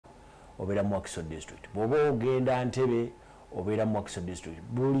obeera mu Wakiso district bw'oba ogenda Ntebe obeera mu Wakiso district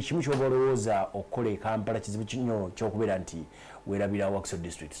buli kimu ky'oba olowooza okukola e Kampala kizibu kinyo ky'okubeera nti weerabira Wakiso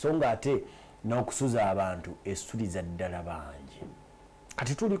district so nga ate n'okusuza abantu essuliza ddala bangi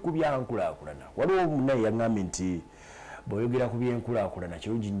kati tuli ku byankulaakulana waliwo munnaye yaŋŋambye nti bw'oyogera ku byenkulaakulana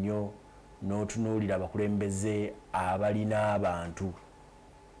kirungi nnyo n'otunuulira abakulembeze abalina abantu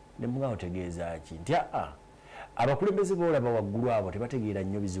ne muga otegeeza ki nti abakulembeze boolaba waggulu abo tebategeera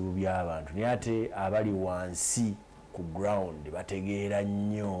nnyo bizibu by'abantu naye ate abali wansi ku ground bategeera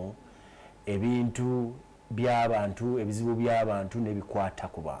nnyo ebintu by'abantu ebizibu by'abantu n'ebikwata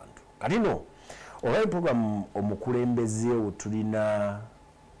ku bantu kati no olwa program Omukulembezewo tulina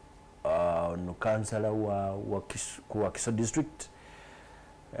no kansala wa Wakiso district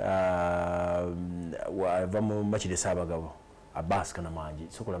wava mu Makire Saabagabo Abbas Kanamangi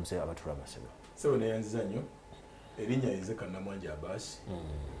sokola mse abatulaba sebo so ne yanziza nnyo erinnya ize Kanamangi Abbas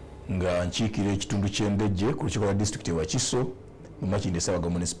nga nkiikira ekitundu ky'Endejje ku lukiiko lwa district ya Wakiso mu Makire Saabagabo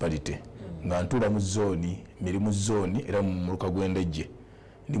municipality nga ntula mu zone mirimu zone era mu muluka gw'Endejje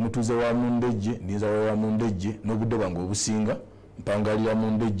ndi mutuze wa Mundejje ndinza wa Mundejje n'obudde bwange obusinga mpangalira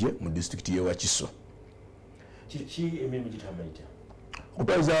Mundejje mu district ya Wakiso kiki emirimu gitambalita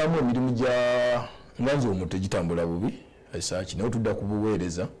okupazaamu emirimu gya nganzi omuntu egitambula bubi esaki naye tudda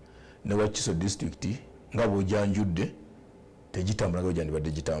kubuweereza ne Wakiso district nga bw'ojanjudde tegitambula nga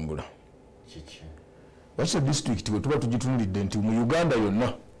bw'ojandibadde gitambula Wakiso district bwe tuba tugitunulidde nti mu Uganda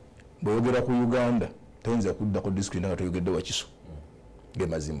yonna bw'oyogera ku Uganda toyinza kudda ku district nga toyogedde Wakiso ge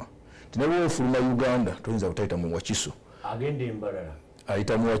mazima tinabwo ofuluma Uganda toyinza kutayita mu Wakiso agende embalala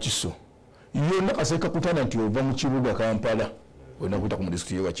ayita mu Wakiso yonna kaseka kutana nti ova mu kibuga Kampala olina kuyita ku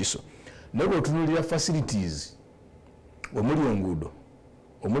district ya Wakiso naye bw'otunuulira facilities omuli enguudo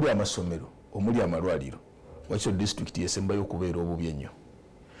omuli amasomero omuli amalwaliro Wakiso district yesembayo okubeera obubi ennyo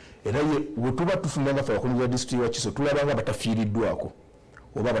era bwe tuba tufuna nga fe abakulembeze ba district ya Wakiso tulaba nga batafiiriddwako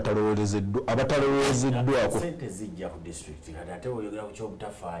oba abatalowozeddwako sente zijja ku district kati ate oyogera ku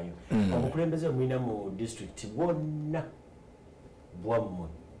kyobutafaayo obukulembeze mwina mu district bwonna bwammwe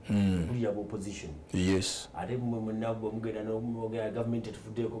buli aba opposition yes ate mwenabo mugenda n'omugera government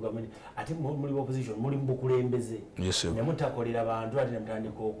etufuddeeko government ate muli opposition muli mu bukulembeze ne mutakolera bantu ate ne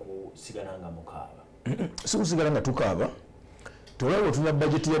mutandika okusigala nga mukaaba si kusigala nga tukaaba tolaba tuna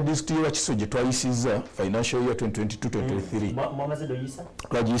budget ya district ya Wakiso gye twayisizza financial year 2022-2023 mwamaze doyisa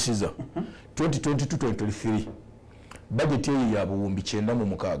twagiyisiza 2022-2023 budget eyo ya buwumbi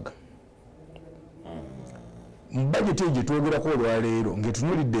 906 budget eyo gye twogerako olwaleero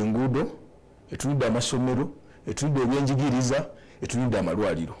ng'etunulidde enguudo etunulidde amasomero etunulidde ebyenjigiriza etunulidde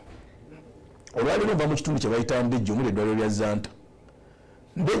amalwaliro olwaleero nva mu kitundu kye bayita Ndejje omuli eddwaliro lya Zanta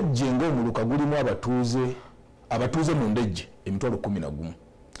Ndejje ng'omuluka gulimu abatuuze mu Ndejje emitwalo 11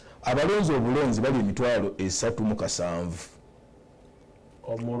 abalonzi obulonzi bali emitwalo 307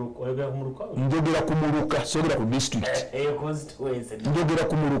 njogera ku muluka sogera ku district njogera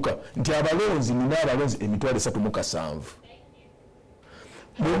ku muluka nti abalonzi nina abalonzi emitwalo 307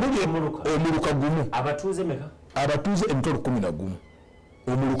 omuluka gumu abatuuze meka abatuuze emitwalo 11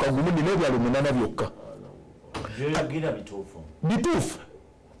 omuluka gumu nina ebyalo 8 byokka bituufu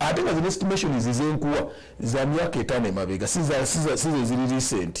ate nga zino estimation zizenkuwa za myaka 5 emabega size ziri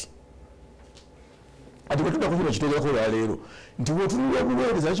recent ati bwe tudda ku kino kitegerako olwaleero nti bw'otunulira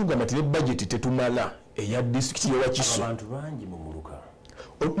buweereza nakigamba nti ne budget tetumala eya district ya Wakiso abantu bangi mu muluka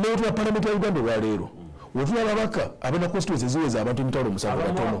n'otula palamenti ya Uganda olwaleero wotula ababaka abana constituency ziweza abantu emitwalo 7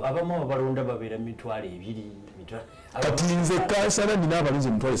 batono abamu abalonda babeera mitwalo 2 kati nze kansala nina abalonzi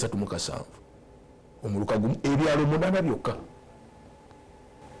emitwalo 307 omuluka gumu ebyalo 8 byokka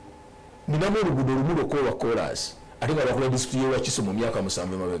ninamu oluguudo lumu lwokoolwa kolas ate nga bakola district ya Wakiso mu myaka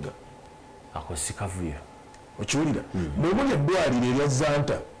 7 emabega ako sikavuyo okiwulira bw'obona eddwaliro erya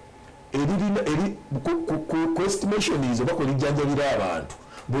Zanta ku estimation oba kulijjanjabira abantu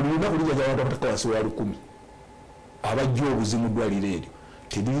buli lunaku lijjanjaba abantu abataka wansi wa 1,000 abajja obuzimu ddwaliro eryo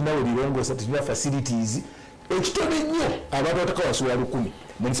teririna we lirongoosa teririna facilities ekitone nnyo abantu abataka wansi wa 1,000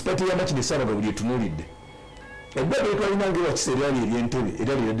 municipality ya Makire Saabagabo buli etunuulidde eddwaliro twalina ng'ewakiso eryali ery'Entebbe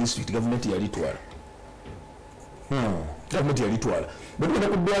eryali erya district gavumenti yalitwala bwe tugenda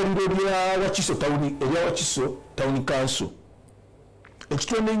ku ddwaliro erya Wakiso town council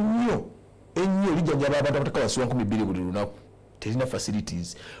ekitone ennyo lijjanjaba abantu abataka wansi wa 200 buli lunaku terina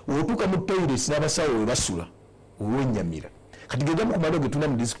facilities wotuuka mu toilets n'abasawo we basula olw'ennyamira kati gegamu ku maliro ge tulina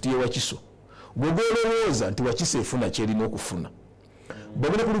mu district ya Wakiso bw'ogolowooza nti Wakiso efuna kyerina okufuna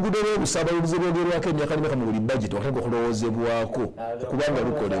bw'ogenda ku luguudo lw'obusaabalulize bwogerwako emyaka n'emyaka mu buli budget wakateka okulowoozebwako okubanga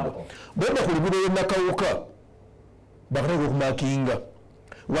lukolebwa bw'ogenda ku luguudo lw'e Nakawuka bakateka okumakinga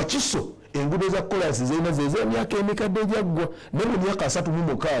Wakiso enguudo za kolansi zirina z'emyaka emikadde egyaggwa ne mu myaka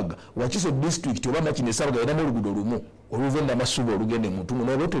 36 Wakiso district oba Makine Ssabaga yalinamu oluguudo lumu oluva Namasuba olugende mu Ntungo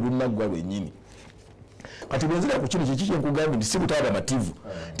n'olwo terunaggwa lwennyini. Kati bwenzira ku kino kiki kyenkugambye nti si butaaba mativu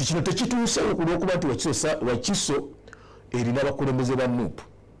nti kino tekituuseewo ku lw'okuba nti Wakiso erina abakulembeze ba NUP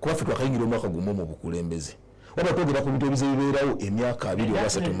kuba ffe twakayingira omwaka gumu mu bukulembeze waba twogera ku bintu ebize bibeerawo emyaka 2 oba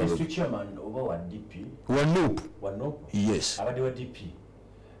 3 wa NUP. Yes.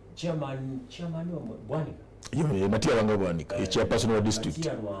 Matiya Wanga Bwanika echairperson wa district.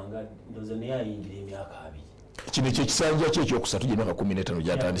 Kino kyekisanja kye ekyokusatu gy'emyaka 15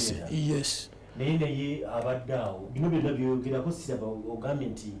 gyatandise. Yes. Naye abaddeawo bino byonna byogerako siraba ogambye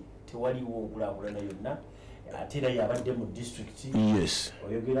nti tewaliwo nkulaakulana yonna ate era yabadde mu district. Yes.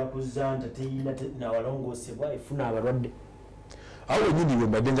 Oyogera ku Zanta teyina nawalongoosebwa efuna abalwadde. Awo nyini bwe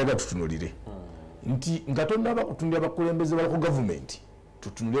mbadde njaga tutunulire nti nga tonnaba kutundira abakulembeze balako gavumenti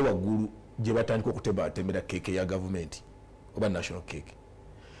tutunule waggulu gye batandika okutebaatembera keeke ya gavumenti oba national cake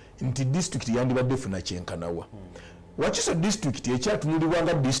nti district yandibadde efuna kyenkanawa. Wakiso district ekyatunulibwa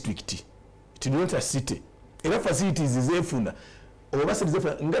nga district tinota city era facilities zeefuna oba sente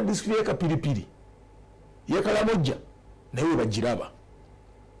zeefuna nga district y'ekapiripiri y'ekalamojja naye bagiraba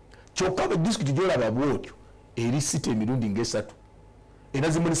kyokka be district gyolaba bwotyo eri city emirundi nga 3 era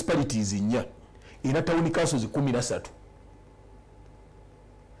zi municipalities 4 era town councils 13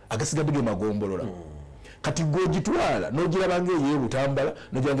 agasigadde ge magombolola kati gogitwala n'ogiraba ng'eyo Butambala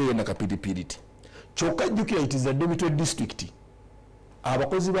n'ogiraba ng'eyo Nakapiripiriti kyokka jjukira it is a dormitory district.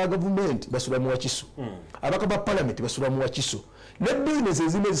 Abakozi ba gavumenti basula mu Wakiso abakaba parliament basula mu Wakiso ne business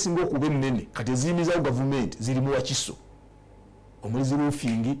ezimu ezisinga okuba ennene kati eziyimizawo gavumenti ziri mu Wakiso omulizi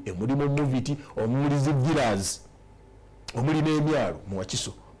roofing emulimu moviti omulizi villas omuli n'emyalo mu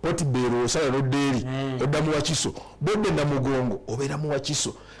Wakiso Potibero osala loddeeri odda mu Wakiso bodde na mugongo obeera mu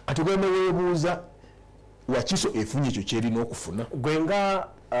Wakiso kati ogenda weebuuza Wakiso efunye ekyo kyerina okufuna gwenga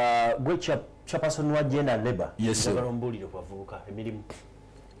gwe chairperson wa Gender and Labour. Yes, bagalombuulire ku bavubuka emirimu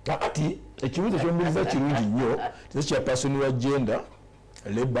kakati ekibuuzo ky'ombuuliza kirungi nnyo tizo chairperson wa Gender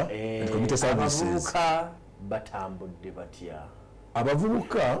Labour and Community Services. Abavubuka batambudde batya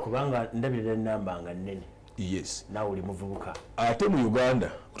abavubuka kubanga ndabirira ennamba nga nnene. Yes. Nawe oli muvubuka ate mu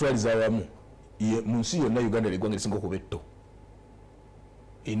Uganda kutwaliza awamu mu nsi yonna Uganda ly'eggwanga erisinga okuba etto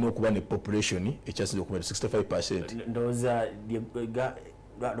erina okuba ne population ekyasinze okuba 65%. Ndowooza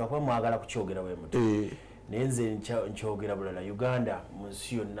lwakuba mwagala kukyogera bwe muto naye nze nkyogera bulala Uganda mu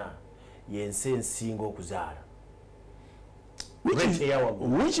nsi yonna y'ensi ensinga okuzaala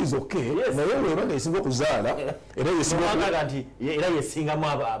which is okay. Naye weebanga esinga okuzaala era yesingamu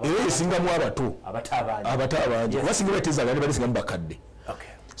abato abata abangi basinga batezaala ne balisingamu bakadde.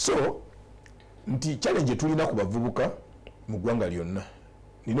 So nti challenge tulina ku bavubuka mu ggwanga lyonna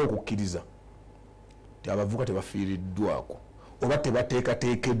nina okukkiriza ti abavubuka tebafiiriddwako oba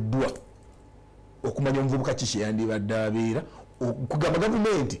tebateekateekeddwa okumanya omuvubuka kiki yandibadde abeera okugamba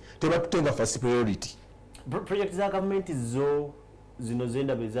gavumenti tebatutenga first priority. Project za gavumenti zino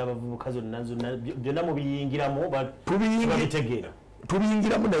z'endaba ez'abavubuka zonna byonna mubiyingiramu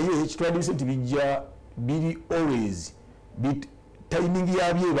tubiyingiramu naye kitwandibise nti bijja biri always timing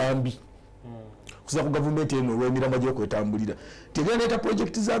yabyo ebambi kuza ku gavumenti eno olw'emiramwa gy'okwetambulira teganeta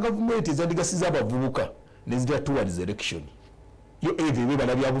project za gavumenti ezandigasiza abavubuka nezitya towards election yo ebyo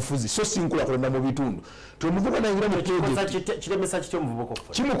bibala byabufuzi so sinkulakulana mu bitundu tomuvubuka nayingira mu kiremesa kityo omuvubuka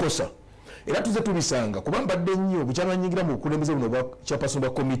kimukosa era tuze tubisanga kuba mbadde nnyo bukyamanyingira mu bukulembeze buno bwa chairperson bwa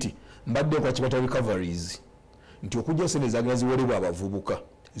committee mbadde kwa kibata recoveries nti okujja sente zaagala ziwolebwa abavubuka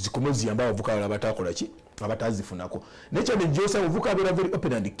zikome ziyamba abavubuka abalala batakola ki abatazifunako nekyo ne josa abavubuka abeera very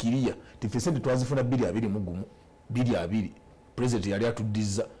open and clear tife sente twazifuna 220 president yali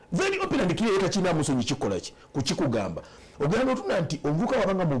atuddiza very open and clear eta kina musonyi kikola ki kukikugamba ogenda otuna nti omuvubuka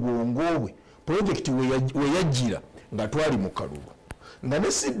wabanga mu bwongo bwe project weyajjira nga twali mu kalulu nga ne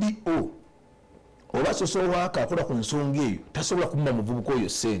CDO oba sosowaaka akola ku nsonga eyo tasobola kumuma muvubuka oyo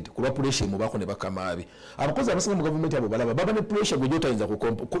sente kuba pressure mubaako ne bakamaabe abakozi abasinga mu gavumenti abo balaba baba ne pressure gwe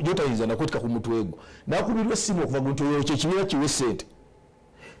gyotayinza nakotika ku mutwe gwo nakubirwa essimu okuva gunti oyo kyekibiira kiwe sente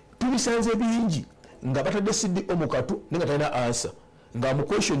tubisanze bingi nga batadde CDO mu katu nenga talina answer nga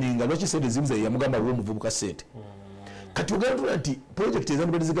amuquestioninga lwaki sente zimu ze yamugamba wo omuvubuka sente kati ogenda tula nti project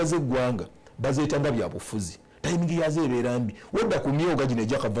ezandibadde zigaze eggwanga bazeetanga bya bufuzi timing yazo ebeera mbi wodda ku myoga gino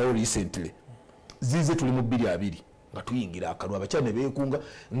egyakavaayo recently zize tuli mu 2 nga tuyingira akalwa abakyala ne beekunga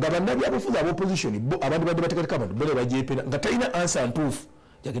nga bannabyabufuzi ab'opposition bo abantu badde bateekateeka abantu bole bajeepera nga talina ansa ntuufu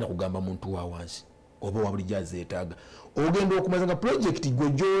yagenda kugamba muntu wa wansi oba wabuli gyazeetaaga ogenda okumaza nga project gwe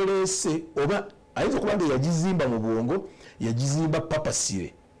gyoleese oba ayinza okuba nga yagizimba mu bwongo yagizimba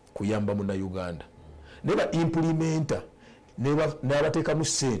papasire kuyamba Munnayuganda neba implementa n'abateekamu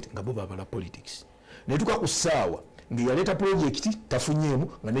ssente nga bo babala politics ne tuka ku ssaawa ng'eyaleeta project tafunyeemu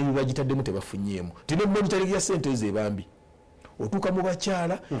nga ne bagitaddemu tebafunyeemu tine monitoring ya ssente ezo ebambi otuuka mu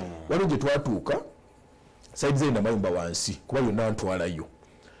bakyala waliwo gye twatuuka saidi ze namayumba wansi kuba yonna ntwalayo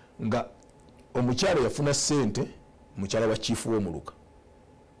nga omukyala yafuna ssente mukyala wa chifu w'omuluka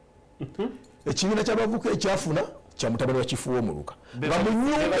ekibiina ky'abavuka ekyafuna kya mutabani wa chifu w'omuluka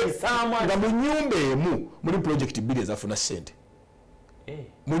nga mu nnyumba emu mulimu project bbiri ezafuna ssente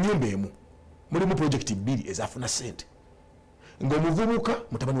mu nnyumba emu mulimu project bbiri ezafuna ssente ng'omuvubuka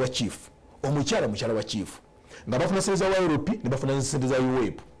mutabani wa chifu omukyala mukyala wa chifu nga bafuna ssente za YLP ne bafuna ssente za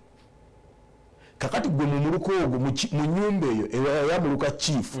UWEP kakati gwe mu muluka ogwo mu nnyumba eyo eyamuluka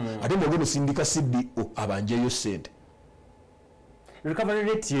chief ate mwogenda musindika CDO abanjeyo ssente recovery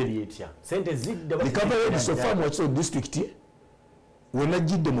rate yeri etya sente zidda recovery rate so far mu Wakiso district wena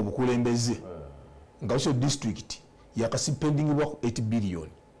jidde mu Bukulembeze nga Wakiso district yakasipendingibwa 8 billion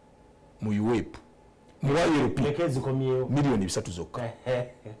mu UWEP mu YLP milioni 3 zokka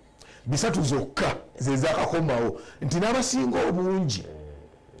bisatu zokka zezakakomawo nti n'abasinga obungi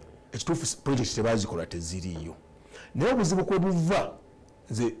ekituufu project tebazikola teziriyo naye obuzibu kwe buva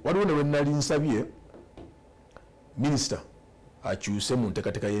nze waliwo ne lwe nali nsabye minisita akyuse mu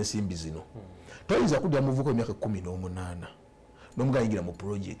nteekateeka y'ensimbi zino toyinza kudda muvuko emyaka 18 n'omugayingira mu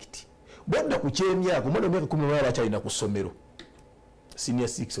project bwadda ku kyemyaka omwana emyaka 18 bakyalina ku ssomero senior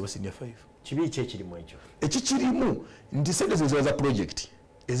 6 oba senior 5 kibi ki ekirimu ekyo ekikirimu nti sente zezo za project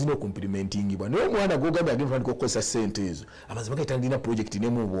ezina okumplementingibwa naye omwana gwogambye agenda kutandika okukozesa ssente ezo amazima gaitandina project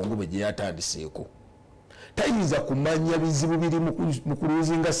nemu bwongo bwe gye yatandiseeko tayinza kumanya bizibu biri mu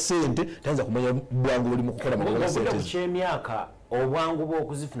kuluzinga ssente tayinza kumanya bwangu buli mu kukola magola ssente ezo kyemyaka obwangu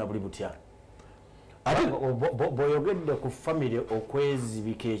bw'okuzifuna buli butya bw'oyogedde ku family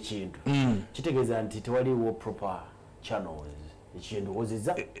okwezibika ekintu kitegeeza nti tewaliwo proper channels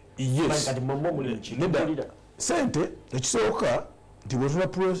ekyendowozeza kati mombo muli mukikulira ssente ekisooka nti bwetuna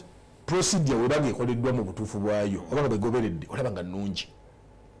procedure webaga ekoleddwa mu butuufu bwayo oba nga begoberedde olaba nga nnungi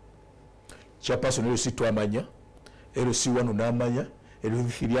chairperson LC twamanya LC1 n'amanya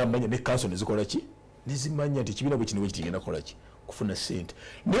LC3 amanya ne council nezikola ki nezimanya nti ekibiina bwe kino bwe kitigenda kukola ki kufuna ssente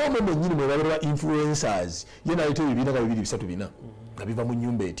naye omwene nnyini mwe babeera influencers ye naleeta ebibiina nga 2-3 nga biva mu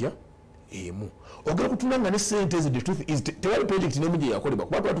nnyumba etya emu ogera kutunda nga ne ssente ezo the truth is tewali project n'emu gye yakolebwa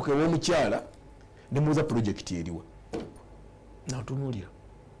kuba twatuuka ew'omukyala ne muza project eriwa natunuulira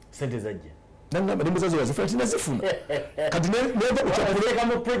sente zajja nangamba ne muzazi wazifuna tinazifuna kati neva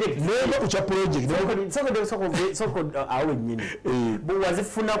kucha project awo nnyini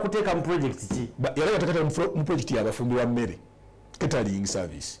wazifuna kuteeka mu project ki yali yatekata mu project yabafumbi wa mmere catering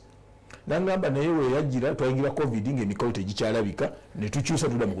service nangamba naye weyajjira twayingira covid ng'emikolo tegikyalabika ne tukyusa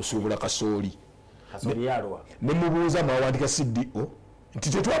tudda mu kusuubula kasooli ne mubuuza mwawandika CDO nti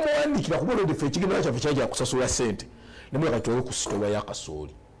tetwamuwandikira kuba olwo ffe ekigendera kyaffe kyajja kusasula ssente nemuleka tuwe ku sitowa ya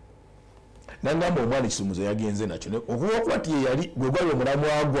kasooli nangamba omwana ekisumuzo yagenze nakyo okuba ti ye yali gwe gwali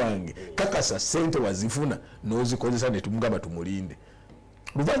omulamwa gwange kakasa ssente wazifuna n'ozikozesa ne tumugamba tumulinde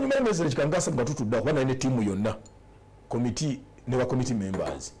luvannyuma y'emyezi ekikangasa nga tutudde kuba naye ne ttiimu yonna komiti ne ba committee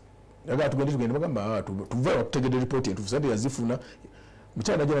members naga tugende bagamba tuva tutegedde report entuufu ssente yazifuna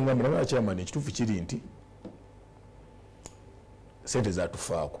mukyala najja nagamba nagamba chairman ekituufu kiri nti ssente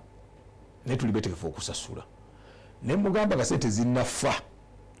zatufaako naye tuli betegefu okusasula ne mugamba nga ssente zinnafa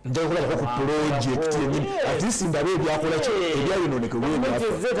nja kukolako ku project yenyini ati ndabe ebyakola kyo ebyayononeka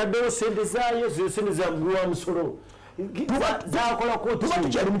zetaddewo ssente zaayo zisente zagulwa musolo zakolako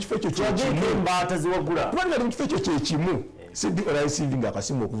tukyali mu kifo ekyo kyembaata ziwagula tubaali mu kifo ekyo kyekimu sidi olaisivi nga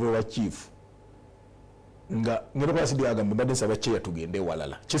akasimu okuva ewa chief nga ngenda kola sidi agamba mbadde nsaba kyeya tugende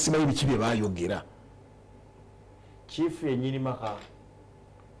ewalala kyesimanyi biki bye baayogera chief yenyini maka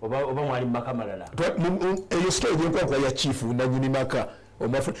oba mwali maka malala eyo sitoyo gyenkola ya chief nanyini maka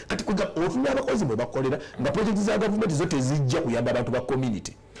kati otumya abakozi mwe bakolera nga projekiti za gavumenti zo tezijja kuyamba abantu ba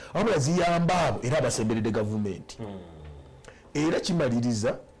community wabula ziyamba abo era abasemberedde gavumenti era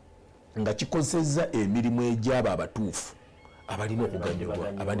kimaliriza nga kikozesezza emirimu egy'abo abatuufu abalina okuganyulwa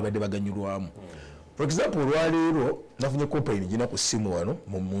abandi badde baganyulwamu for example olwaleero nafunye complain gina ku ssimu wano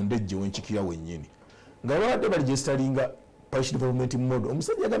mu ndejje w'enkikira wennyini nga babadde baligestalinga parish development model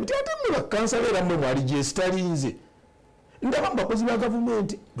omusajja agambye ti ate mmwe bakansala era mmwe mwaligestalinze ndaba bakozi ba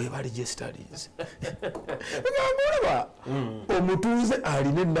gavumenti bwe baligestalinze ngangolaba omutuuze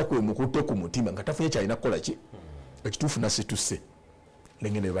alina ennaku emukutte ku mutima nga tafunye kyalina kukola ki ekituufu nasituse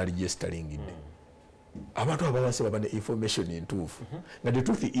nengende bwe baligestalingidde abantu abawansi baba ne information entuufu nga the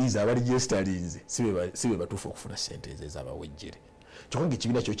truth is abaligestalinze si be batuufu okufuna ssente ezo ezabawejjere kyokka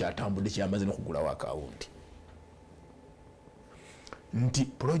ekibiina kyo kyatambudde kyamaze n'okugulawo akawunti nti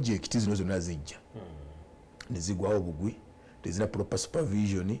projekiti zino zonna zijja ne zigwawo bugwi tezina proper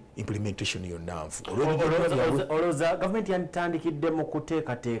supervision implementation yonna nfu olowooza gavumenti yatandikidde mu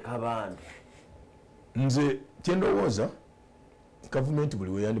kuteekateeka bantu nze kyendowooza gavumenti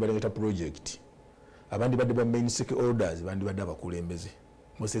buli weyandibaleeta project abandi badde ba main stakeholders bandibadde abakulembeze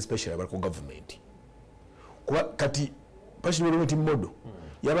most especially abaliko gavumenti kuba kati national development model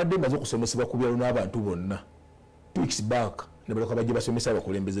yabadde emaze okusomesebwa ku byalo n'abantu bonna 2 weeks back ne baleka bajje basomesa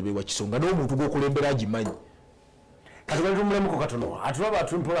abakulembeze be Wakiso nga n'omuntu gw'okulembera agimanyi kati bali tumulemu katono atulaba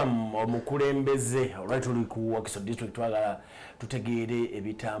atumpola omukulembeze olwali tuli ku Wakiso district twagala tutegeere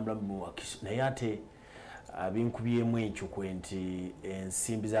ebitambula mu Wakiso naye ate abinkubyemu ekyo kwenti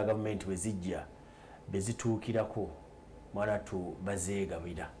ensimbi za gavumenti bwe zijja bezituukirako mwana tu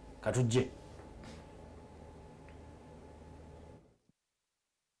bazeegabira katujje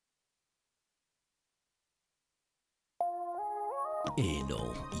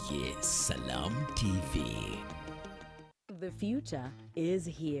Eno ye Salam TV. The future is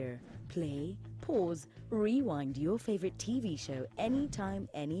here. Play, pause, rewind your favorite TV show anytime,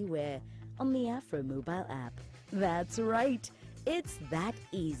 anywhere on the Afro mobile app. That's right. It's that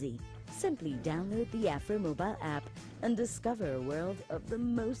easy. Simply download the Afro mobile app and discover a world of the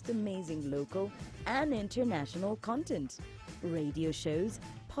most amazing local and international content. Radio shows,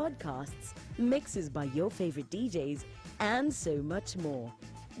 podcasts, mixes by your favorite DJs, and so much more.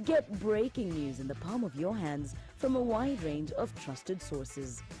 Get breaking news in the palm of your hands from a wide range of trusted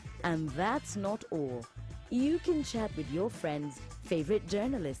sources. And that's not all. You can chat with your friends, favorite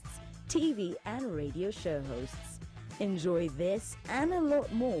journalists, TV and radio show hosts. Enjoy this and a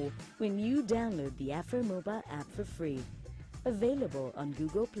lot more when you download the Afro mobile app for free. Available on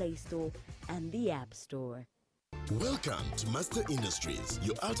Google Play Store and the App Store. Welcome to Master Industries,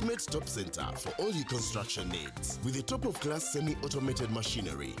 your ultimate stop center for all your construction needs. With a top-of-class semi-automated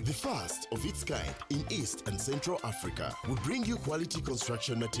machinery, the first of its kind in East and Central Africa, we bring you quality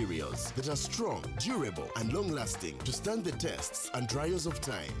construction materials that are strong, durable, and long-lasting to stand the tests and trials of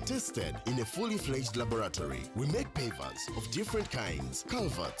time. Tested in a fully fledged laboratory, we make pavers of different kinds,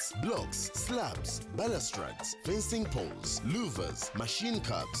 culverts, blocks, slabs, balustrades, fencing poles, louvers, machine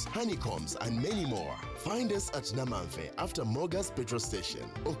curbs, honeycombs, and many more. Find us at Namanfe after Mogas petrol station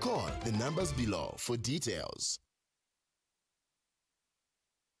or call the numbers below for details.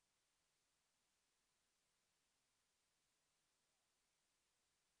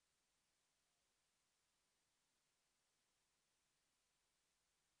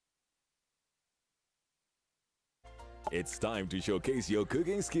 It's time to showcase your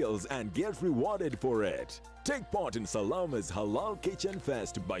cooking skills and get rewarded for it. Take part in Salama's Halal Kitchen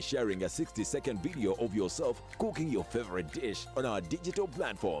Fest by sharing a 60-second video of yourself cooking your favorite dish on our digital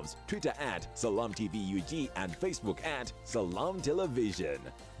platforms, Twitter @SalamTVUG and Facebook @Salam Television.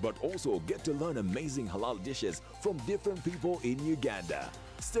 But also get to learn amazing halal dishes from different people in Uganda.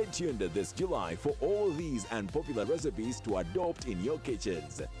 Stay tuned this July for all these and popular recipes to adopt in your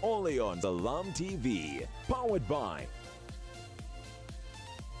kitchens. Only on Salam TV. Powered by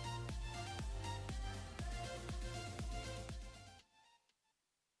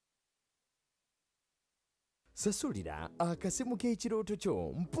Sasulira akasimu k'ekirooto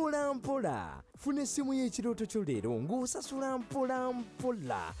kyo mpola mpola. Funa essimu y'ekirooto kyo leero ng'osasula mpola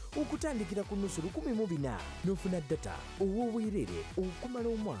mpola okutandikira ku nnusu 14 n'ofuna data ow'obwerere okumala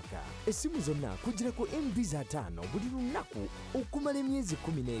omwaka. Essimu zonna kugirako MB za 5 buli lunaku okumala emyezi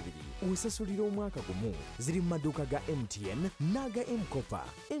 12. Osasulira omwaka gumu. Ziri mu maduuka ga MTN n'aga M-Kopa.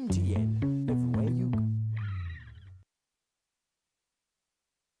 MTN, everywhere you go.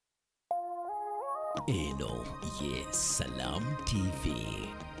 Eno ye Salam TV.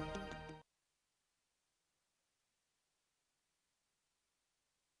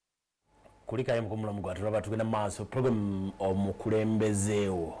 kulika ya mkumula mugwa tulaba tugenda maaso program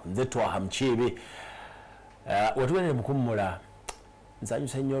Omukulembezewo nze twaha mchibi watuwene mukumula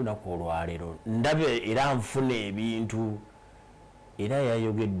nsanyusa nnyo nako olwaleero ndabe era nfune ebintu era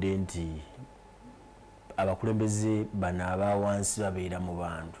yayogedde nti abakulembeze bano abawansi babeera mu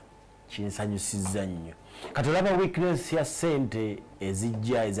bantu kinsanyusizza nnyo kati olaba weakness ya ssente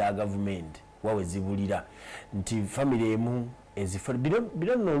ezijja eza gavumenti wawe zibulira nti family emu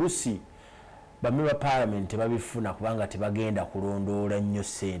bino nno olusi bamwe ba parliament babifuna kubanga tebagenda kulondoola nnyo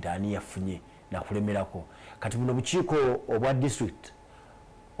ssente ani yafunye nakulemerako kati buno bukiiko obwa district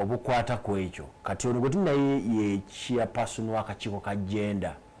obukwata ku ekyo kati ono gwe tunaye ye chairperson w'akakiiko ka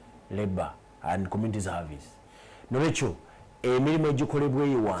gender labor and community service nolwekyo emirimu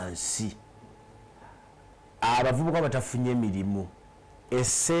egikolebweyo wansi abavubuka batafunye emirimu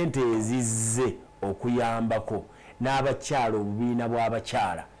essente ezizze okuyambako n'abakyala obubiina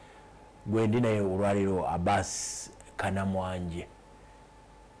bw'abakyala gwendi naye olwaleero Abbas Kanamwanje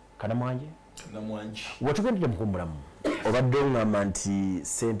watugendedde mukumbulamu obadde oŋŋamba nti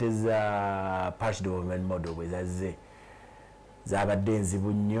ssente za Parish Development Model bwe zazze zabadde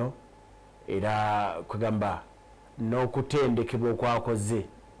nzibu nnyo era kwegamba n'okutendekebwa okwakoze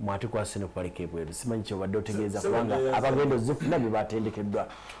mwate kwase n'okubaleka ebweru simanyi kyobadde otegeeza kubanga abagenda ozifuna bye batendekeddwa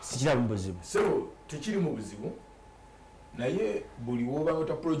sikiramu buzibu so tekiri mu buzibu naye buli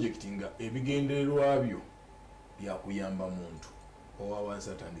woobawota project nga ebigendererwa byo byakuyamba muntu owa wansi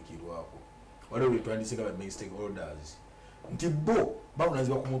atandikirwako waliwo byetwandise nga main stakeholders nti bo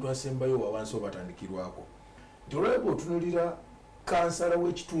bawunazibwa ku muntu asembayo owa wansi oba atandikirwako nti olwalaba otunulira kansala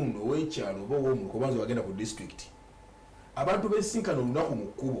w'ekitundu ow'ekyalo oba ow'omuko obanza bagenda ku district abantu besinkana olunaku mu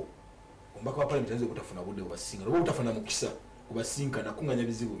kkubo omubaka wa palamenti ayinza obutafuna budde bubasinkana oba obutafuna mukisa kubasinkana kunganya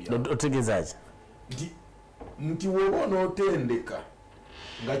bizibu byabwe otegeezaki nti woba onootendeka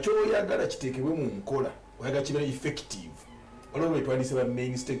nga kyoyagala kiteekebwe mu nkola oyagala kibeera effective waliwo betwandise ba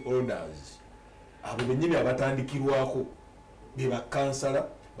main stakeholders abo bennyini abatandikirwako be bakansala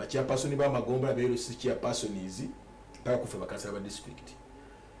bakyapasoni b'amagombola beerosi kyapasonies bakufe bakansala ba district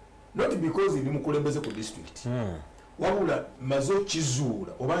not because ndi mukulembeze ku district wabula maze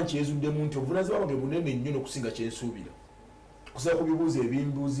kizuula oba nkyezuddemu nti obuvunanyizibwa bwange bunene nnyo n'okusinga kyensuubira kusobola ku bibuuzo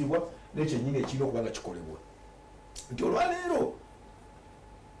ebimbuuzibwa n'ekyennyini ekirina okuba nga kikolebwa nti olwaleero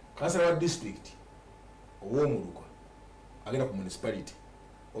kansala wa district ow'omuluka agenda ku municipality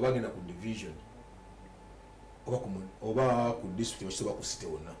oba agenda ku division oba ku district wakisoba ku city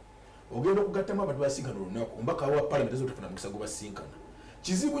wonna ogenda okugattamu abantu basinkana olunaku omubaka wa parliament azira otafuna mukisa gubasinkana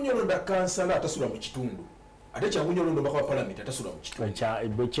kizibu nnyo olonda kansala atasula mu kitundu ate kyangu nnyo olonda omubaka wa parliament atasula mu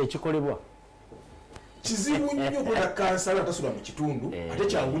kitundu kyekikolebwa kizibu nnyo olonda kansala atasula mu kitundu ate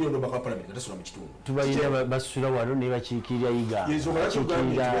kyangu nnyo olonda omubaka wa parliament atasula mu kitundu tubalina basula wano ne bakiikirira yiga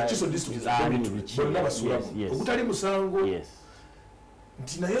Wakiso district bonna basulamu ogutali musango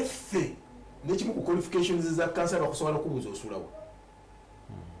nti naye ffe n'ekimu ku qualifications za kansala bakusobola okubuuza osulawo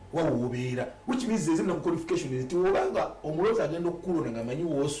wawo wobeera which means ezimu na qualifications nti wobanga omuloozi agenda okukulonda nga manyi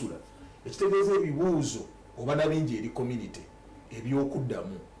woosula ekitegeeza ebibuuzo oba nabingi eri community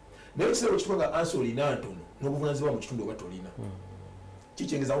ebyokuddamu naye ekiseera ekituka nga ansi olina ntono n'obuvunanyizibwa mu kitundu oba tolina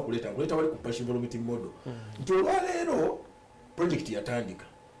kikyengezako kuleeta wali ku Parish Development Model nti olwaleero project yatandika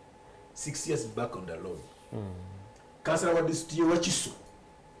 6 years back on the road kansala wa district ye Wakiso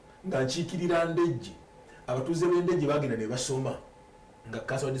nga nkiikirira Ndejje abatuuze b'Endejje bagenda ne basoma nga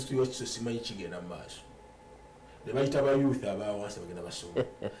kansala wa district ye Wakiso simanyi kigenda mu maaso ne bayita ba youth abawansi bagenda basoma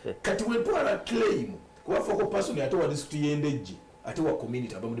kati wentwala claim kuba focal person ate wa district y'Endejje ate wa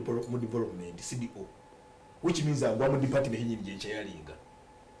community aba mu development CDO which means agwa mu department yenyini gye kyayalinga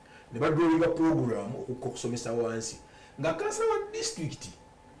ne badrolinga program okusomesa wansi nga kansala wa district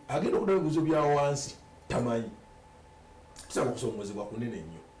agenda okudaba ebibuuzo bya wansi tamanyi kusaba okusomozebwa kunene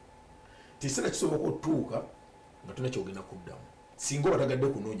nnyo tisera kisoboka otuuka nga tuna kyogenda kuddamu singa obatagadde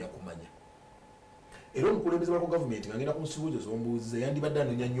kunoonya kumanya era omukulembeze wako gavumenti nga ngenda ku nsubuuzo zombuuziza yandibadde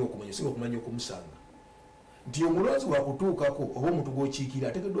anoonya nnyo okumanya osinga okumanya okumusanga nti omulonzi wakutuukako oba omuntu gwokiikira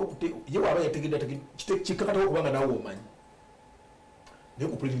ategeddwa ye waaba yategedde kikakatawo okubanga naawe omanyi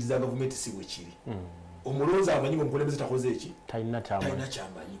naye ku pulezidenti za gavumenti si bwe kiri omulonzi amanyi ngaomukulembeze takoze eki talina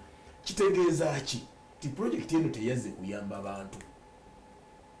kyamanyi kitegeeza ki ti projekiti eno teyazze kuyamba abantu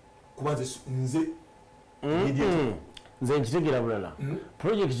kuba nze nkitegera bulala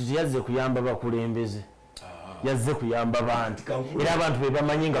projekiti teyazze kuyamba bakulembeze yazze kuyamba abantu era abantu be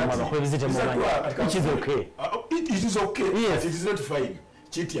bamanyi nga mwabakulembeze temumanyi it is okay yes. It is not fine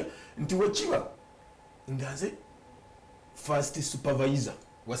kitya nti wekiba nga nze first supervisor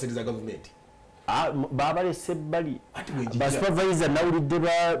wasente za government babalese ebbali basupervisor nawulidde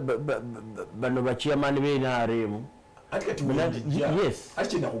bano bachairman b'NRM ati kati ati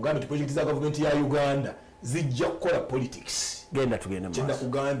kyendakugambye nti projekiti za gavumenti ya Uganda zijja kukola politics tugenda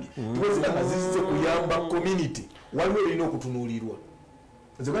kyendakugambye tubezera zizze kuyamba community waliwo erina okutunuulirwa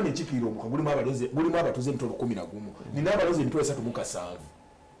nze gandi ekikiira omuka gulimu abatuuze emitono 11 nina abalozi emitwe 37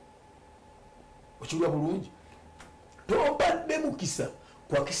 okiwulira bulungi tobadde mukisa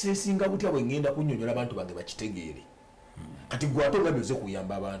kwakisa esinga butya bwe ngenda kunnyonnyola abantu bange bakitegeere kati gwe ate ogambye oze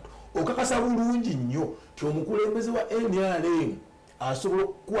kuyamba abantu okakasa bulungi nnyo ti omukulembeze wa NRM asobola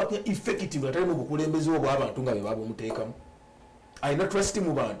okukwata effective atali mu bukulembeze obw'abantu nga be babamuteekamu alina trust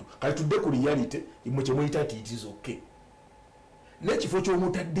mu bantu kati tudde ku reality imwe kyemuyita nti it is okay n'ekifo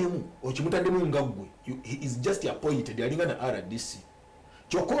ky'omutaddemu okimutaddemu nga ggwe he is just appointed alinga na RDC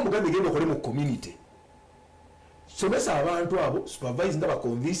kyokka omugambye genda okole mu community somesa abantu abo supervise nga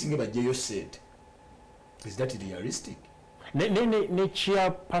baconvincing bajjeyo sente. Is that realistic? ne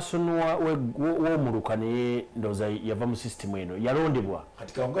chairperson w'omuluka naye ndowooza yava mu system eno yalondebwa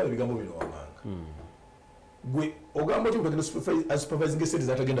kati kawunga ebigambo bino wamanga gwe ogamba oti mutagenda supervising sente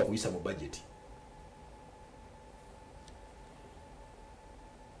zatagenda kuyisa mu budget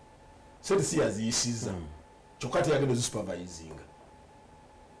sente si yaziyisiza kyokka teyagenda zisupervising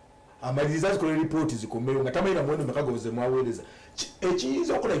amaliriza zikola ripooti zikomeyo nga tamayina muwendo mekagoze mwaweereza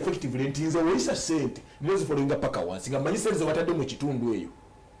ekiyinza okukola effectively nti nze woyisa sente nizo zifolinga paka wansi nga manyi sente zebatadde mu kitundu eyo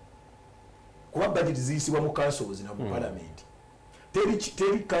kuba budget ziyisibwa mu councils na mu parliament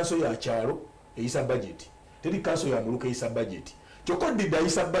teri council ya kyalo eyisa budget teri council ya muluka eyisa budget kyokka didde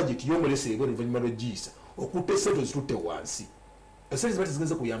ayisa budget y'omulese ebo oluvannyuma lw'ogiyisa okutte sente zitutte wansi esente zibati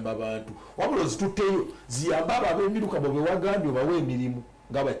zigenze kuyamba abantu wabula zitutteyo ziyamba abo ab'emiruka bwe bewagambye obawa emirimu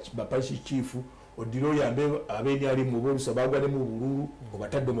nga baparish chief odiro oyambe abenyali mu bolusa bagwane mu bululu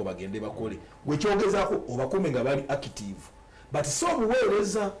obatadde mu bagende bakole gwe kyongezaako obakume nga bali active but so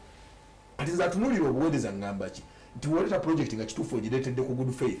obuweereza ati zatunulira obuweereza ngamba ki nti woleta project nga kituufu ogireetedde ku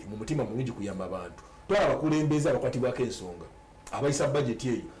good faith mu mutima mulungi kuyamba abantu twala abakulembeze abakwatibwako ensonga abayisa budget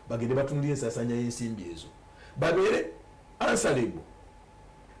eyo bagende batunulira ensasanya y'ensimbi ezo babeere answerable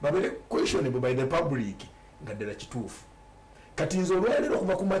babeere questionable by the public nga ddala kituufu kati nze olwaleero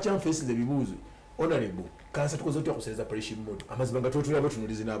okuva ku makya nfeesize ebibuuzo honorable kansa tukoze otya okusereza parishing moto amazima nga twetulaba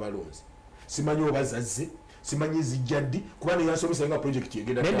tunulize n'abalonzi simanyi oba zazze simanyi zijja ddi kuba neyansomesa nga project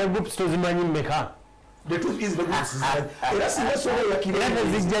yegenda ne groups tozimanyi mmeka the truth is the groups era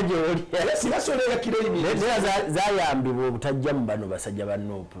sinasomera kireyini zayambibwa obutajja mu bano basajja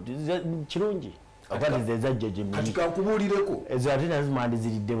bannoopu kirungi akati zezajja gye kati kankubuulireko ezo ate nazimandi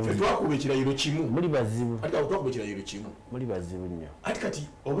ziridde bulungi twakuba ekirayiro kimu muli bazibu ati twakuba ekirayiro kimu muli bazibu nnyo ati kati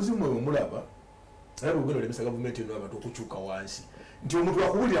obuzibu mwe mulaba era lugendo lemesa gavumenti eno abantu okukyuka wansi nti omuntu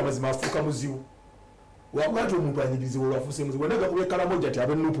akuwulira amazima afuuka muzibu wakuba nti omuntu anyigirizibwa olwafuuse muzibu wendaga kuba ekalamoja ati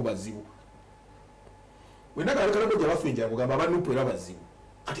abenuupu bazibu wendaga abekalamoja bafenjera kugamba abanuupu era bazibu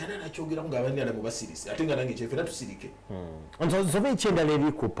kati ana nakyogeraku ngaabanira mu basirisi ate nga nange kyefena tusirike nsobe ekyendala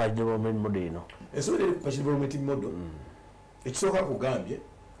eri ku page development model eno ensobe eri ku page development model ekisooka kugambye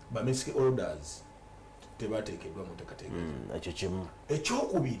bamesike orders tebateekeddwa mu nteekateeka ekyo kimu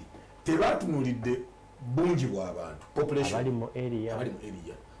ekyokubiri tebatunulidde bungi bw'abantu population abali mu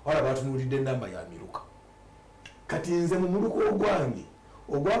area wala batunulidde enamba ya miruka kati nze mu muluka ogwange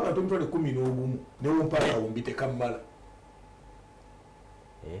ogw'abantu emitwalo 11 newumpala wumbi tekammala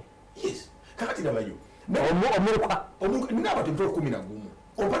yes kakati nabayo omuluka nina abantu emitwalo 11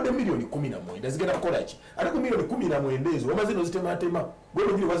 opadde miliyoni 19 zigenda kukola ki ate ku miliyoni 19 ezo wamaze nozitematema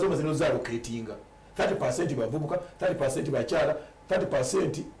gwebagiri obaze omaze nozaloketinga 30% bavubuka 30% bakyala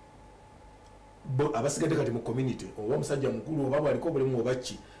 30% abasigadde kati mu community oba omusajja mukulu oba bwaliko obulemu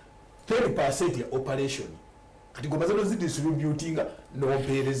obaki 30% ya operation kati gomaze nozidistributinga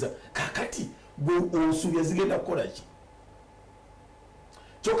nompeereza kakati osuubya zigenda kukola ki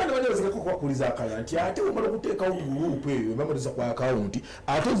kyokka ne banyazikako okwakuliza akaya nti ate omala okuteekawo gurupu eyo bamaliza ku akawunti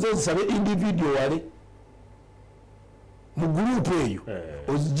ate ozisabe individuale mu gurupu eyo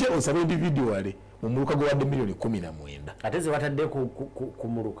ozije osabe individuale mu muluka gwewadde miliyoni 19 ate zebatadde ku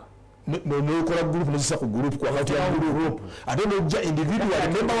muluka nokola gurupu nozisa ku gurupu ku akawunti ya gurupu ate nojja individuale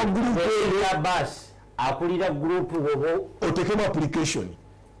memba wa gurupu eyo basi akulira gurupu obo otekemu application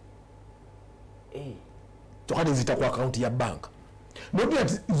kyokka nezita ku akawunti ya banka nobya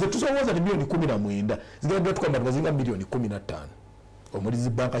ze tusoboza ni milioni 19 zigenda tukamba tukazinga milioni 15 omulizi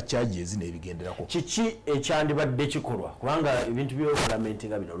banka charges n'ebigenderako kiki ekyandibadde kikolwa kubanga ebintu byo parliament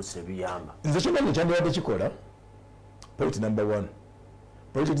nga bino lusire biyamba nze kyonna ekyandibadde kikola point number 1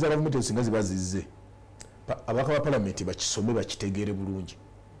 project za government ezinga zibazizze abaka ba parliament bakisome bakitegeere bulungi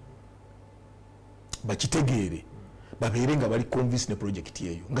bakitegeere babeere nga bali convince ne project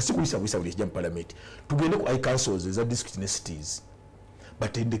yeyo nga sikuyisa buyisa buli ekijja mu parliament tugende ku councils eza district ne cities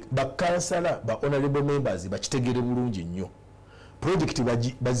batende bakansala ba honorable members bakitegeere bulungi nnyo project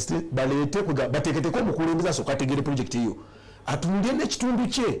baleete bateeketeko omukulembeze asooka ategeere project eyo atunulire n'ekitundu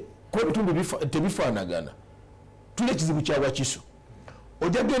kye kuba ebitundu tebifaanagana tuli ekizibu kya Wakiso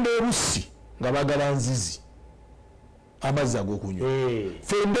ojja genda erusi nga baagala nzizi amazzi ag'okunywa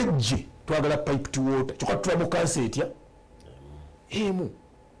fendejje twagala pipe to water kyokka tutula mu kansa etya emu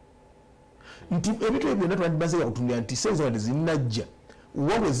nti ebintu ebyo byonna twandimaze yakutunulira nti senza wadde zinnajja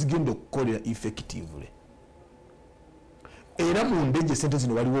wabwe zigenda okukolera effectively era mu ndejje sente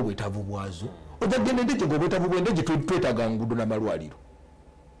zino waliwo obwetaavu bwazo ojja kugenda endejje ng'obwetaavu bw'endejje twetaaga ngudo n'amalwaliro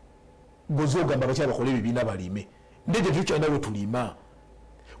gozi ogamba bakyala bakole ebibiina balime ndejje tukyalina we tulima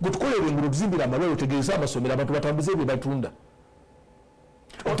gutukolera engulu tuzimbira amalwaliro otegeeza amasomero abantu batambuze bye batunda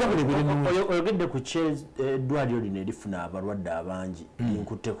oyogedde ku eddwaliro lino erifuna abalwadde abangi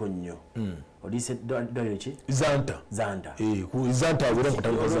linkutteko nnyo olise eddwaliro ki zanta zanta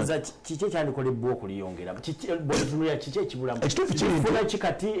olowooza kiki ekyandikolebwa okuliyongera bwetunulira kiki ekibulamu ekifuna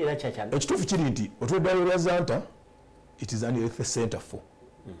kikati era kyakyana ekituufu kiri nti otwa eddwaliro lya zanta it is an health center for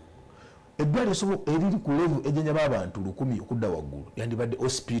eddwaliro eriri ku levu ejjanyaba abantu 100 okudda waggulu yandibadde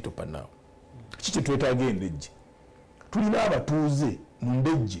hospital panawo kiki twetaaga endejje tulina abatuuze mu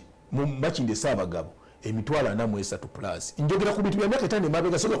ndejje mu Makindye Ssaabagabo emitwalo 43 plus njogera ku bintu bya myaka 5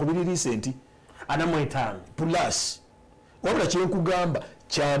 emabega soka ku biri recent 45 plus wabula kyenkugamba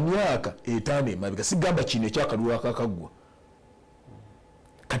kya myaka 5 emabega sigamba kino ekyakalulu akakaggwa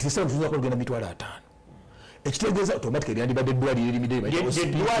kati esaba tuzinza kugenda mitwalo 5 ekitegeeza automatically yandibadde eddwaliro erimidde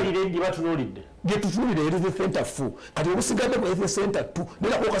eddwaliro gye batunulidde gye tutunulidde health center 4 kati obusigadde ku health center 2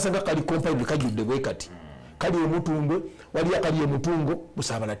 nerako okasanga kali compound kajjudde bwe kati kali omutundwe wali akali omutungo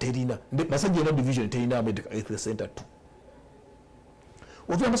busabala terina masajja eno division terina medical health center 2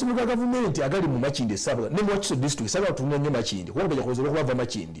 ovya amasomero ga gavumenti agali mu Makindye Ssaabagabo ne mu Wakiso district saga tunya nnyo Makindye kuba bajja kuweza okubava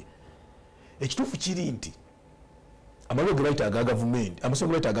Makindye ekituufu kiri nti amalwaliro ge bayita aga gavumenti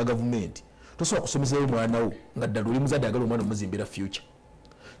amasomero bayita aga gavumenti tosobola kusomesayo mwana wo nga ddala oli muzadde agala omwana omuzimbira future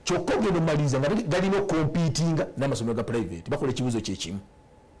kyokka ogenda omaliza nga galina okompitinga n'amasomero ga private bakola ekibuuzo kyekimu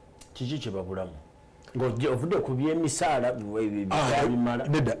kiki kyebabulamu ng'ovudde ku by'emisaala bimala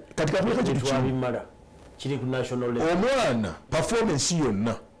nedda kati katwabimala kiri ku national level omwana performance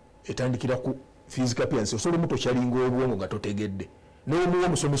yonna etandikira ku physical appearance osobola omuto kyalinga obwongo nga totegedde n'omuwa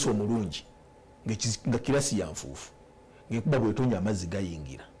omusomesa omulungi nga kirasi ya nfuufu ng'ekuba bwetonya amazzi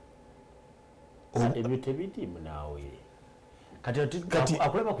gayingira ebyo tebitimu naawe kati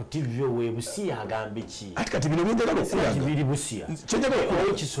akulaba ku TV we busiya agambe ki kati bino byenjagala okulaga biri busiya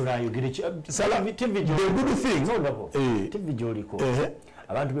ekisolo ayogere the good thing TV gyoliko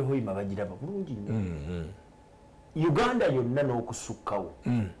abantu behoyima bagiraba bulungi nnyo Uganda yonna n'okusukkawo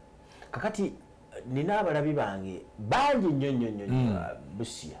kakati nina abalabi bange bangi nnyo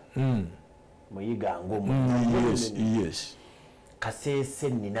busiya muyiganga yes Kasese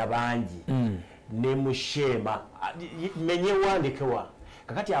nina bangi ne Mushema menye wandikewa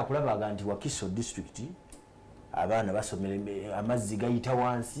kakati akulabaga nti Wakiso district abaana basomera amazzi gayita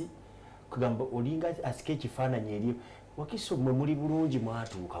wansi kugamba olinga asike ekifaananyi eri Wakiso mwe muri bulungi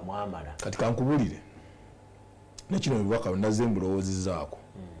mwatuuka mwamala kati kankubulire nekino bibaka nazembulowoozizaako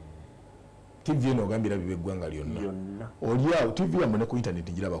TV eno ogambira bibe eggwanga lyonna oliawo TV yamwe ne ku internet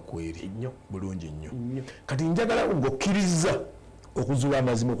njiraba kweri bulungi nnyo kati njagala ng'okkiriza okuzuula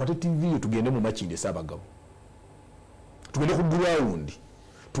amazima okwate TV yo tugende mu Makindye Ssaabagabo tugende ku ground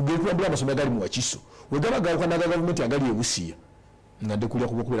tugende kulambula amasomero agali mu Wakiso wegaba gawukana ga gavumenti agali e Busia ngadde kulya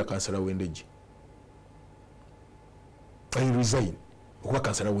kubeera kansala w'endejje I resign okuba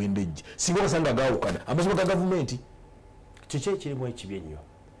kansala w'endejje singa okasanga gawukana amasomero ga gavumenti kiki ekirimu ekibi ennyo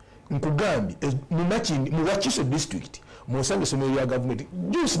nkugambye mu Wakiso district musange essomero lya gavumenti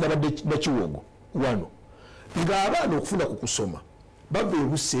jusi nabadde nakiwogo wano ng'abaana okufuna ku kusoma bava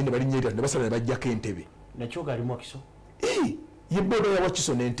ebusse ne balinnya eryato ne basala ne bajjako entebe nakyo gali mu Wakiso yebbodo ya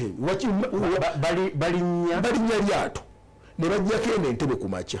Wakiso n'entebe balinnya lyato ne bajjako eno entebe ku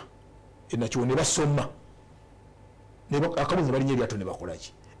makya nakyo ne basoma akabuzi balinnya eryato ne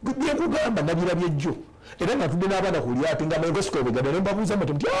bakolaki byekugamba nabirabye jjo era nga tudde n'abaana ku lyato nga mangosikobegada ne mbabuuza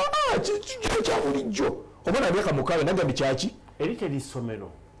mati nti kino kya bulijjo omwana abyeka mukawe nagambye kyaki eriteri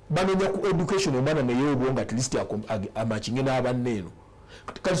ssomero banenya ku education omwana neyobwonga at least amakinge n'abanneeno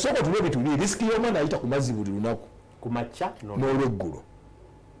kati sooka tulebe tuli risiki y'omwana ayita ku mazzi buli lunaku ku makya n'olweggulo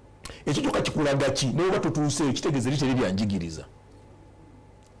ekyo kyokka kikulaga ki n'oba tutuuseeyo kitegeeza literi lyanjigiriza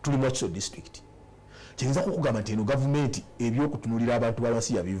tuli mu Wakiso district kiyinza kukugamba nti eno gavumenti ebyokutunulira abantu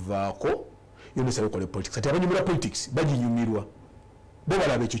balansi yabivaako yonesaba ekole politics ati abanyumira politics baginyumirwa bo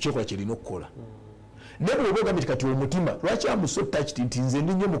balaba ekyo kyekola kyerina okukola naye bwe oba ogambye kati omutima lwaki amuso touched nti nze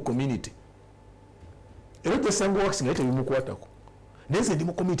ndi nnyo mu community era ojjasanga wakisi nga tebimukwatako naye nze ndi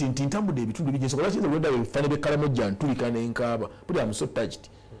mu community nti ntambudde ebitundu bigensoka lwaki nze lwenda ebifaane by'ekkalamojja ntulika n'enkaaba buli amuso touched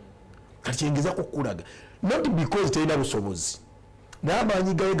kati kyengezako okukulaga not because terina busobozi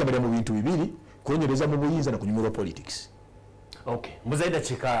n'amaanyi gaye gabalya mu bintu bibiri kunyereza mu buyinza na kunyumirwa politics. Okay, muzaida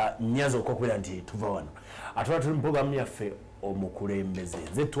chika nyazo okubira nti tuva wano atwa tuli mu program yaffe Omukulembezewo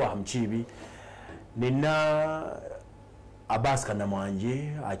nze twa mchibi nina Abaska na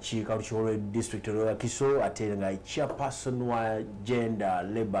mwanje achika luchoro district ya Wakiso atenga chairperson wa gender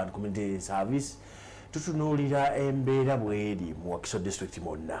labor and community service tutunulira embeera bweri mu Wakiso district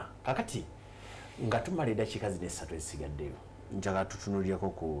monna kakati ngatumalira chika zine 3 esigaddeyo njaga tutunulyako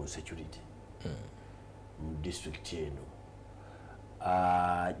ku security mu district eno.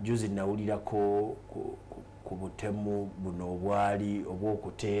 Juzi nawulirako ku butemu buno obwali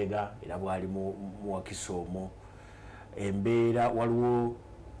obw'okuteega era bwali mu Wakiso omwo. Embeera waliwo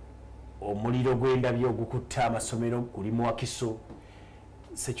omuliro gw'endabyo ogukutta amasomero guli mu Wakiso.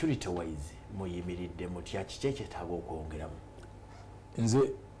 Security wise muyimiridde mutya kiki ekyetaaga okwongeramu? Nze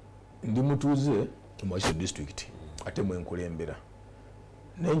ndi mutuuze mu Wakiso district ate mwenkulembera.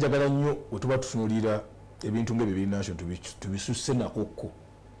 Naye njagala nnyo bwe tuba tutunulira ebintu nga bibiri nasho tubisusse nakokko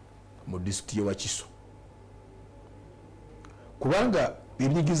mu district ye Wakiso. Kubanga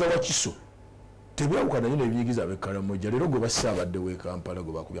ebinyigiza Wakiso tebyawukana nnyo n'ebinyigiza ab'Ekaramoja. Leero gwe basse abadde w'e Kampala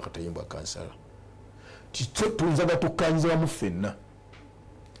gwe bakubya akatayimbwa kansala. Tuyinzaga tukkanyiza wamu ffenna.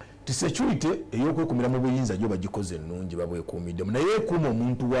 Ti security ey'okwekumira mu buyinza gyo bagikoze ennungi babwekuumiddemu. Naye ekuuma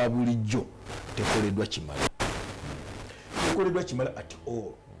omuntu wa bulijjo tekoleddwa kimala. Tekoleddwa kimala at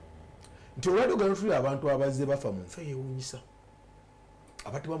all. Nti olwali ogano tuli abantu abazze bafa mu nfe yeewuunyisa.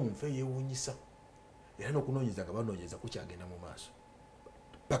 Abatibwa mu nfe yeewuunyisa. Era n'okunoonyeza nga banoonyeza kukyagenda mu maaso.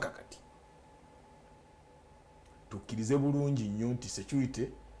 Paka kati. Tukkirize bulungi nnyo nti security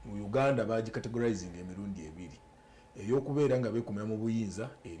mu Uganda bagikategorizing emirundi ebiri. Ey'okubeera nga beekumira mu buyinza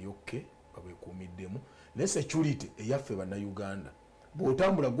eryokke babwekuumiddemu. Ne security eyaffe bannayuganda.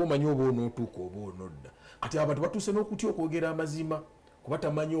 Bw'otambula gw'omanyi oba onootuuka oba onodda. Kati abantu batuuse n'okutya okwogera amazima kuba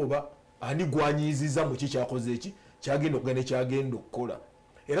tamanyi oba ani gwanyiiziza mu kikyakoze eki kyagenda okugenda ekyagenda okukola.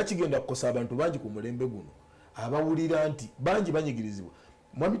 Era kigenda kukosa abantu bangi ku mulembe guno abawulira nti bangi banyigirizibwa.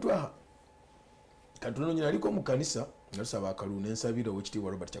 Mwami Twaha katono nyina aliko mu kanisa ngasaba akalulu n'ensabira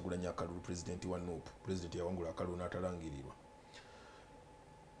Oweekitiibwa Robert Kyagulanyi Akalulu president wa NUP president yawangula akalulu n'atalangirirwa.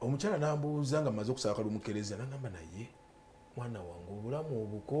 Omukyala n'ambuuza nga maze okusaba akalulu mu Kereziya n'agamba naye mwana wange obulamu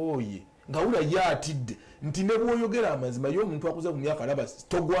obukooye ngawula ye atidde nti ne bw'oyogera amazima y'omuntu akuze mu myaka alaba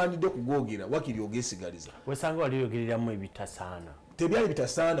togwanidde kugoogera wakiri ogeesigaliza. Wesanga wali yogereramu ebitasaana. Tebyali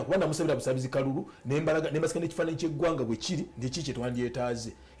bitasaana kuba namusabira busabizi kalulu n'embasika n'ekifaananyi ky'eggwanga bwe kiri ndiki kye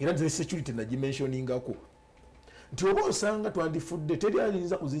twandyetaaze. Era nze security nagimentioningako nti oba osanga twandifudde teri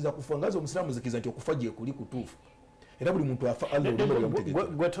ayinza kuziyiza kufa ngazi omusiraamu muzikiriza nti okufa gye kuli kutuufu. Era buli muntu afa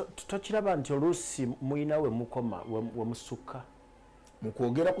gwe tokiraba nti oluusi muyina we mukoma we musukka mu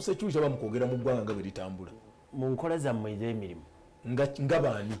kwogera ku security oba mu kwogera mu ggwanga nga bwe litambula mu nkola zammwe ez'emirimu nga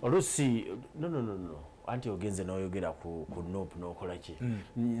baani oluusi no anti ogenze n'oyogera ku NUP n'okola ki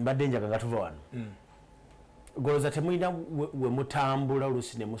mbadde njaga nga tuva wano goloza temuyina we mutambula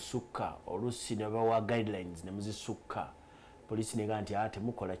oluusi ne musukka oluusi ne bawa guidelines ne muzisukka poliisi negaa nti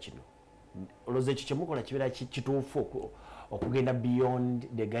temukola kino olowooza ekyo kyemukola kibeera kituufu okugenda beyond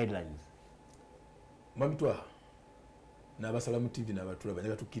the guidelines. Mwami Twaha n'abasala mu TV n'abatula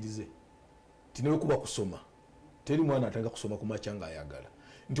banyaga tukkirize ti newe kuba kusoma teri mwana atanga kusoma ku makya ng'ayagala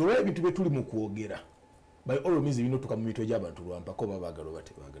nti olwa ebintu bye tuli mu kwogera by all means binotuka mu mitwe gy'abantu lwampako oba baagala oba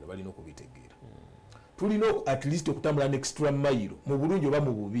tebaagala balina okubitegeera. Tulina at least okutambula n'extra mile mu bulungi oba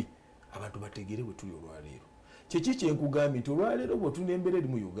mu bubi abantu bategeere bwe tuli olwaleero. Kyeki kyenkugambye nti olwaleero bwe tulina embeera eri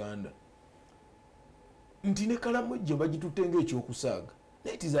mu Uganda nti ne Kalamojje bagitutte ng'ekyokusaaga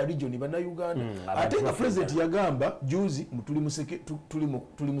naye it is a region bannayuganda. Ate nga president yagamba juzi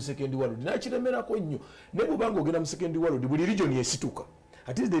tuli mu second world n'akiremerako nnyo ne bw'obanga ogenda mu second world buli region esituka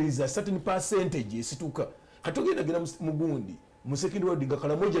at least there is a certain percentage esituka kati ogenda genda mu gundi mu second world nga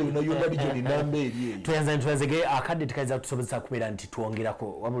Kalamojje yonna region namba eri eyo. Tuyanzege akadde tekaiza tusobozesa kubeera nti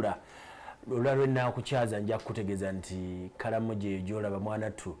twongerako wabula olwalwe nakukyaza nja kutegeeza nti Kalamojje gy'olaba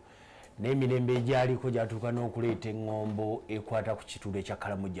mwana tu n'emirembe egyaliko gyatuuka n'okuleeta eŋŋombo ekwata ku kitundu ekya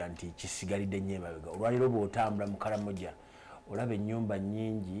Kalamojje nti kisigalidde nnyo emabega. Olwaliro bw'otambula mu Kalamojje olaba ennyumba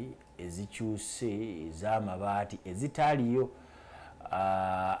nnyingi ezikyuse ez'amabaati ezitaaliyo.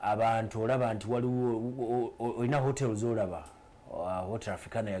 Abantu olaba nti waliwo olina hoteli z'olaba Hotel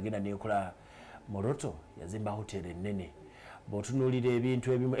Africana yagenda nekola Moroto yazimba hoteli ennene. Bw'otunuulira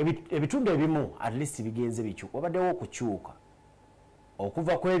ebintu ebimu ebitundu ebimu at least bigenze bikyuka wabaddewo okukyuka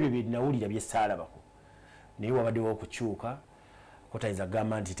okuva ku ebyo bye nawulira bye saalabako naye wabaddewo okukyuka kotayinza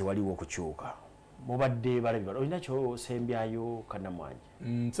kugamba nti tewaliwo okukyuka mubadde balabi olina kyosembyayo kannamwanje.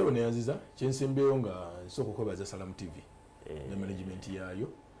 Nsebo neyanziza kyensembyeyo nga nsooka okwebaza Salamu TV ne management yaayo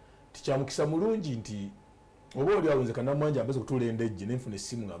tikyamukisa mulungi nti oba oli awo nze kannamwanje ambaze okutuula endejje nenfuna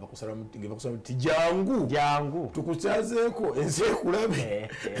essimu ngamba kusalamu nti jangu tukukyazeeko ensi ekulabe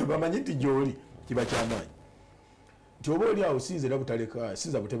bamanyi nti gy'oli kiba kyamaanyi nti oba oli awo sinze era butaleka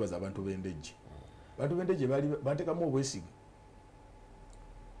sinza butebaza abantu b'endejje. Abantu b'endejje banteekamu obwesiga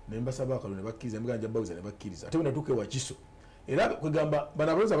ne mbasaba akalulu ne bakkiriza mbiganja bawuza ne bakkiriza ate bwe natuuka e Wakiso era kwegamba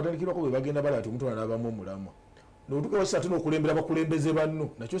bano abalonzi abatandikirwako bwe bagenda bala ati omuntu anaabamu omulamwa notuka wasatu n'okulembera abakulembeze banno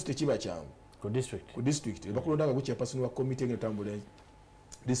nakyo tekiba kyangu ku district bakulondanga ku chairperson wa committee ng'etambula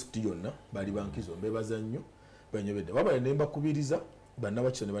district yonna bali bankizo mbebaza nnyo banyobedde wabale ne mbakubiriza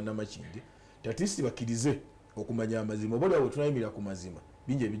bannawakiso ne bannamakindi tatisi bakirize okumanya amazima oba olwawe tunayimira ku mazima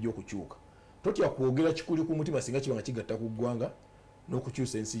bingi ebijja okukyuka totya kwogera kikuli ku mutima singa kiba nga kigatta ku ggwanga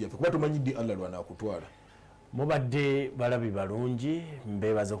n'okukyusa ensi yaffe kuba tomanyidde Allah lwanaakutwala. Mubadde balabi balungi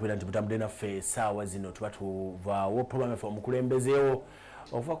mbebaza okubeera nti mutambudde naffe essaawa zino tuba tuvaawo programu yaffe omukulembezeewo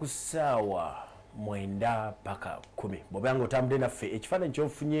okuva ku ssaawa 9 paka 10 bw'obeera nga otambudde naffe ekifaananyi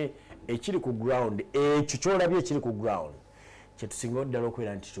kyofunye ekiri ku ground ekyo kyolabye ekiri ku ground kyetusingawo ddala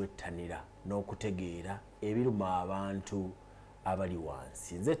okubeera nti twettanira n'okutegeera ebiruma abantu abali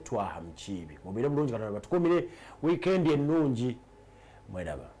wansi. Nze Twaha Mukiibi mubeere bulungi Katonda batukumire wiikendi ennungi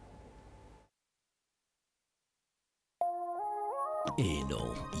mweraba.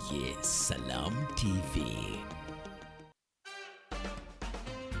 Eno ye Salam TV.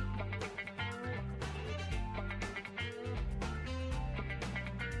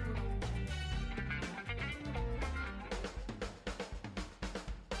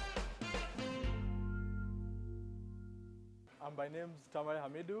 My name is Tamari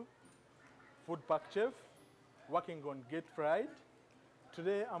Hamidu, food pack chef, working on Get Fried.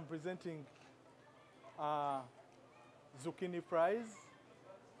 Today I'm presenting zucchini fries.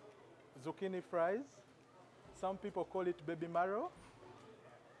 Some people call it baby marrow.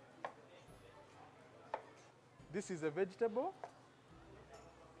 This is a vegetable.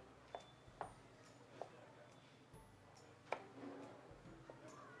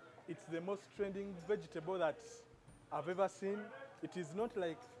 It's the most trending vegetable that I've ever seen. It is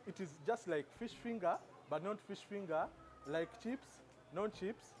just like fish finger, but not fish finger, like chips,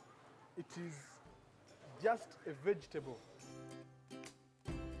 non-chips. It is just a vegetable.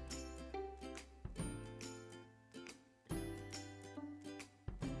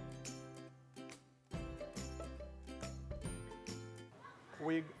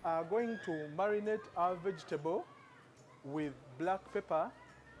 We are going to marinate our vegetable with black pepper,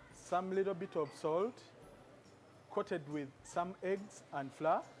 some little bit of salt, coated with some eggs and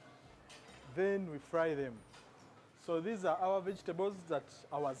flour. Then we fry them. So these are our vegetables that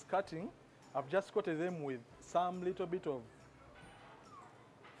I was cutting. I've just coated them with some little bit of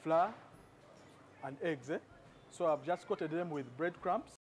flour and eggs. So I've just coated them with breadcrumbs.